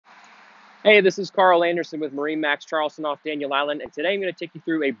Hey, this is Carl Anderson with MarineMax Charleston off Daniel Island, and today I'm going to take you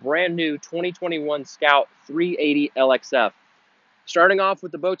through a brand new 2021 Scout 380 LXF. Starting off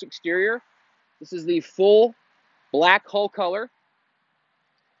with the boat's exterior, this is the full black hull color,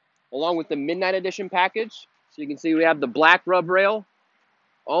 along with the Midnight Edition package. So you can see we have the black rub rail.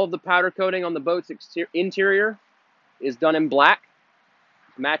 All of the powder coating on the boat's interior is done in black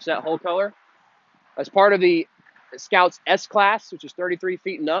to match that hull color. As part of the Scout's S-Class, which is 33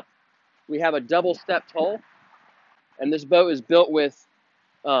 feet and up, we have a double-stepped hull. And this boat is built with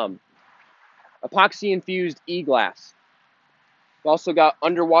epoxy-infused E-glass. We've also got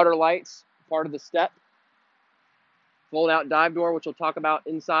underwater lights, part of the step. Fold-out dive door, which we'll talk about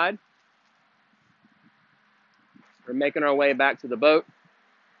inside. We're making our way back to the boat.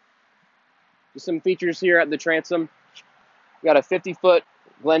 Just some features here at the transom. We've got a 50-foot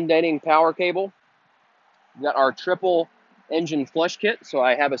Glendenning power cable. We've got our triple engine flush kit, so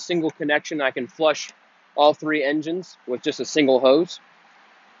I have a single connection. I can flush all three engines with just a single hose.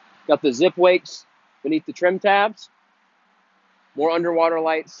 Got the zip wakes beneath the trim tabs. More underwater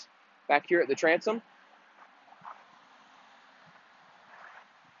lights back here at the transom.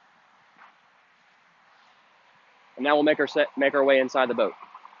 And now we'll make our way inside the boat.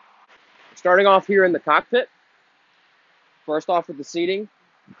 Starting off here in the cockpit. First off with the seating.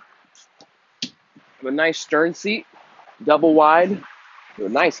 We have a nice stern seat, double wide, with a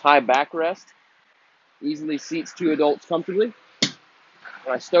nice high backrest. Easily seats two adults comfortably.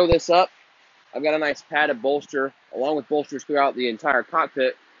 When I stow this up, I've got a nice padded bolster, along with bolsters throughout the entire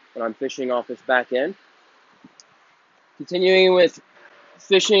cockpit when I'm fishing off this back end. Continuing with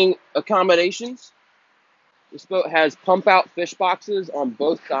fishing accommodations, this boat has pump-out fish boxes on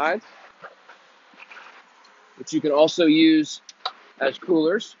both sides, which you can also use as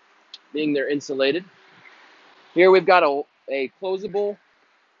coolers, being they're insulated. Here we've got a closable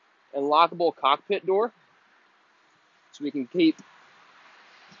and lockable cockpit door, so we can keep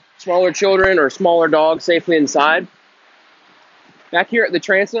smaller children or smaller dogs safely inside. Back here at the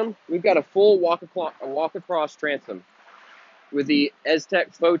transom, we've got a full walk-across transom with the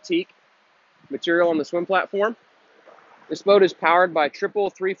Aztec faux teak material on the swim platform. This boat is powered by triple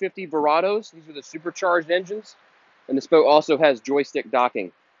 350 Verados. These are the supercharged engines. And this boat also has joystick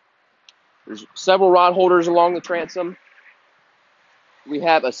docking. There's several rod holders along the transom. We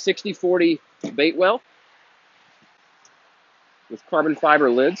have a 60-40 bait well with carbon fiber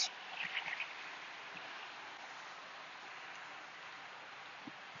lids.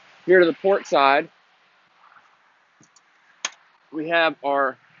 Here to the port side, we have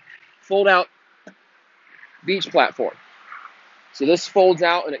our fold-out beach platform. So this folds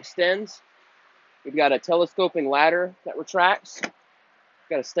out and extends. We've got a telescoping ladder that retracts. We've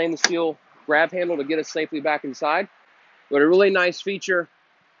got a stainless steel grab handle to get us safely back inside. But a really nice feature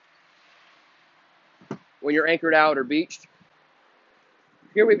when you're anchored out or beached.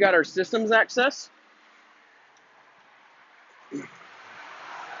 Here we've got our systems access.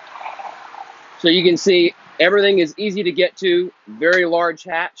 So you can see everything is easy to get to, very large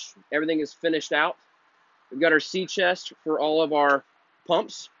hatch. Everything is finished out. We've got our sea chest for all of our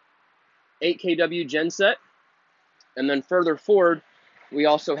pumps, 8 kW genset. And then further forward, we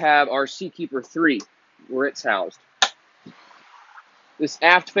also have our SeaKeeper 3, where it's housed. This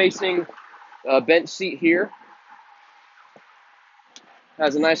aft-facing bench seat here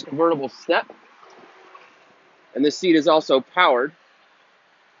has a nice convertible step. And this seat is also powered.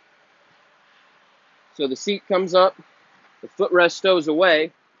 So the seat comes up, the footrest stows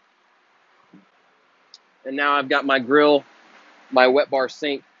away, and now I've got my grill, my wet bar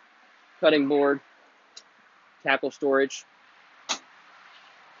sink, cutting board, tackle storage.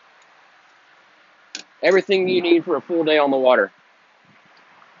 Everything you need for a full day on the water.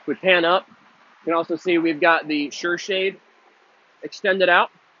 If we pan up, you can also see we've got the Sure Shade extended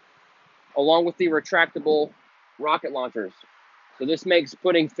out, along with the retractable rocket launchers. So this makes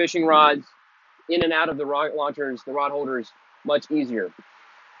putting fishing rods in and out of the rocket launchers, the rod holders, much easier.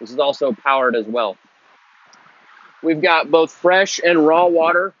 This is also powered as well. We've got both fresh and raw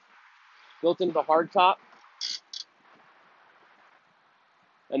water built into the hardtop.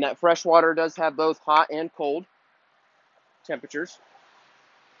 And that fresh water does have both hot and cold temperatures.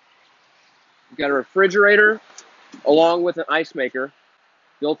 We've got a refrigerator along with an ice maker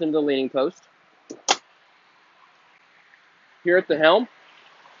built into the leaning post. Here at the helm,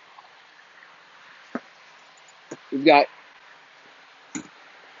 we've got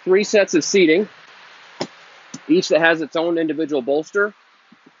 3 sets of seating, each that has its own individual bolster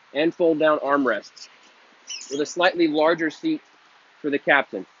and fold-down armrests, with a slightly larger seat for the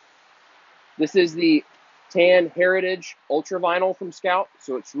captain. This is the tan heritage ultra vinyl from Scout,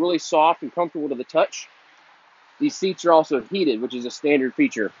 so it's really soft and comfortable to the touch. These seats are also heated, which is a standard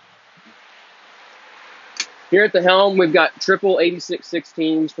feature. Here at the helm, we've got triple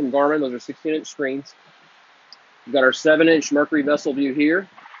 8616s from Garmin. Those are 16-inch screens. We've got our 7-inch Mercury vessel view here.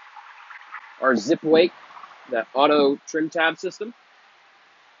 Our zip wake, that auto trim tab system.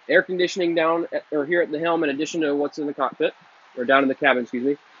 Air conditioning here at the helm in addition to what's in the cockpit, or down in the cabin, excuse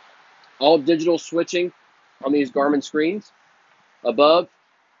me. All digital switching on these Garmin screens. Above,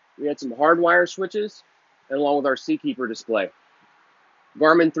 we had some hardwire switches, and along with our SeaKeeper display.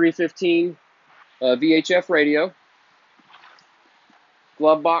 Garmin 315 VHF radio.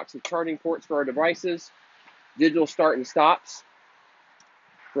 Glove box with charging ports for our devices. Digital start and stops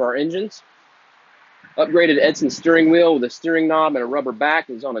for our engines. Upgraded Edson steering wheel with a steering knob and a rubber back.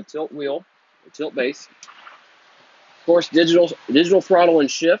 Is on a tilt wheel, a tilt base. Of course, digital throttle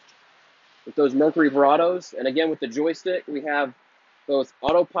and shift with those Mercury Verados. And again, with the joystick, we have both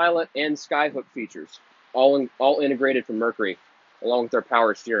autopilot and skyhook features, all integrated from Mercury, along with our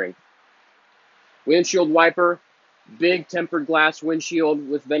power steering. Windshield wiper, big tempered glass windshield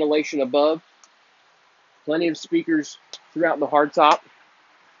with ventilation above. Plenty of speakers throughout the hardtop.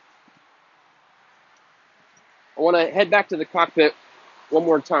 I want to head back to the cockpit one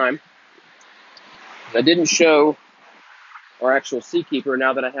more time. I didn't show our actual SeaKeeper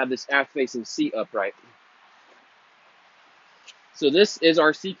now that I have this aft-facing seat upright. So this is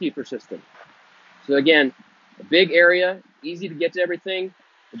our SeaKeeper system. So again, a big area, easy to get to everything.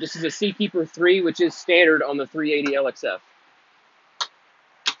 But this is a SeaKeeper 3, which is standard on the 380 LXF.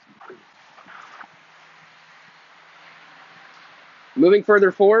 Moving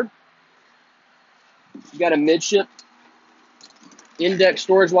further forward, we've got a midship index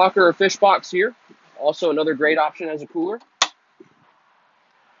storage locker or fish box here. Also another great option as a cooler.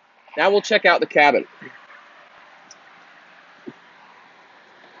 Now we'll check out the cabin.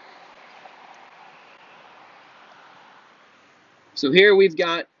 So here we've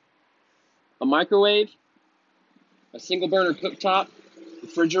got a microwave, a single burner cooktop,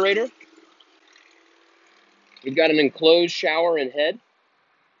 refrigerator. We've got an enclosed shower and head.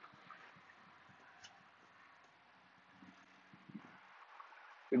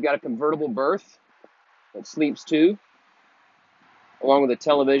 We've got a convertible berth that sleeps two, along with a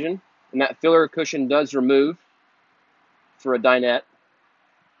television. And that filler cushion does remove for a dinette.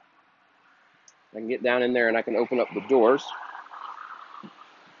 I can get down in there and I can open up the doors.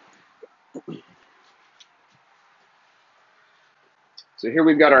 So here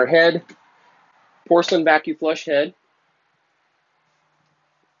we've got our head, porcelain vacuum flush head.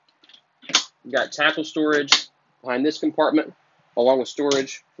 We've got tackle storage behind this compartment, along with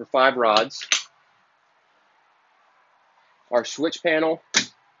storage for 5 rods. Our switch panel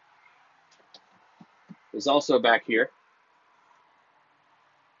is also back here.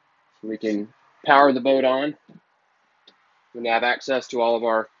 So we can power the boat on. We have access to all of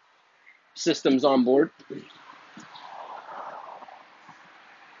our systems on board.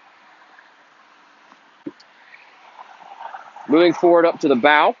 Moving forward up to the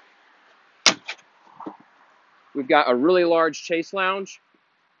bow, we've got a really large chase lounge.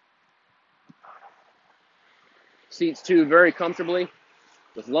 Seats two very comfortably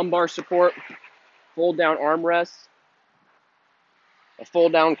with lumbar support, fold down armrests, a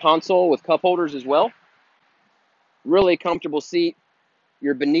fold down console with cup holders as well. Really comfortable seat.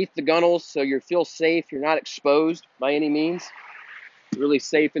 You're beneath the gunnels, so you feel safe. You're not exposed by any means. Really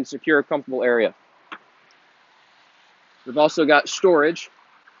safe and secure, comfortable area. We've also got storage.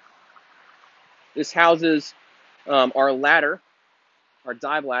 This houses our ladder, our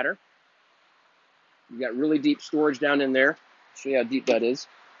dive ladder. We've got really deep storage down in there. I'll show you how deep that is.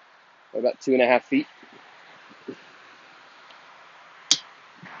 About 2.5 feet.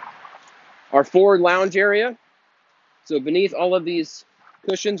 Our forward lounge area. So beneath all of these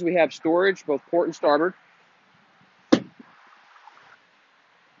cushions, we have storage, both port and starboard.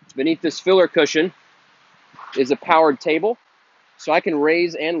 Beneath this filler cushion is a powered table. So I can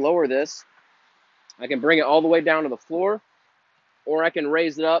raise and lower this. I can bring it all the way down to the floor, or I can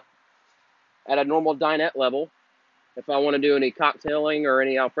raise it up at a normal dinette level. If I want to do any cocktailing or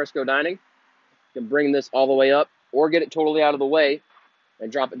any alfresco dining, I can bring this all the way up, or get it totally out of the way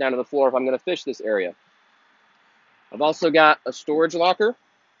and drop it down to the floor if I'm going to fish this area. I've also got a storage locker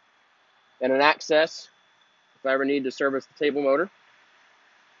and an access if I ever need to service the table motor.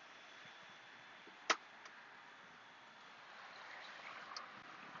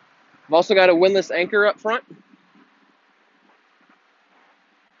 I've also got a windlass anchor up front.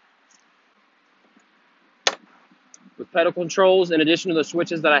 With pedal controls in addition to the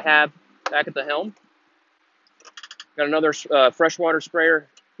switches that I have back at the helm. Got another freshwater sprayer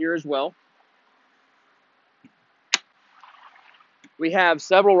here as well. We have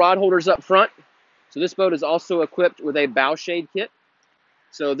several rod holders up front. So this boat is also equipped with a bow shade kit.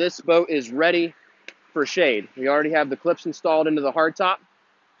 So this boat is ready for shade. We already have the clips installed into the hardtop.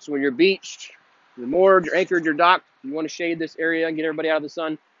 So when you're beached, you're moored, you're anchored, you're docked, you want to shade this area and get everybody out of the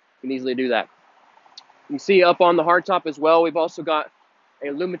sun, you can easily do that. You can see up on the hardtop as well, we've also got a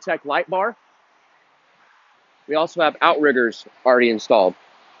Lumitech light bar. We also have outriggers already installed.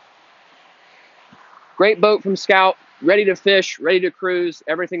 Great boat from Scout, ready to fish, ready to cruise,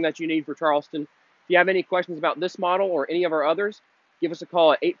 everything that you need for Charleston. If you have any questions about this model or any of our others, give us a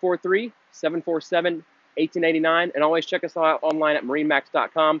call at 843-747-1889, and always check us out online at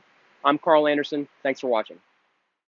MarineMax.com. I'm Carl Anderson. Thanks for watching.